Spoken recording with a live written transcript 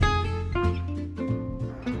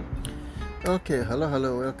Okay,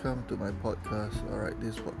 hello, welcome to my podcast. Alright,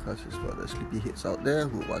 this podcast is for the sleepyheads out there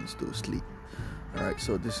who wants to sleep. Alright,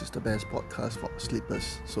 so this is the best podcast for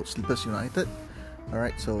sleepers. So, Sleepers United.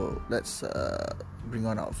 Alright, so let's bring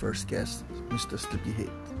on our first guest, Mr.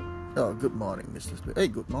 Sleepyhead. Oh, good morning, Mr. Sleepyhead. Hey,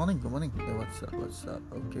 good morning. Hey, what's up?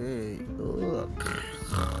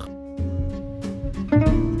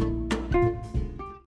 Okay.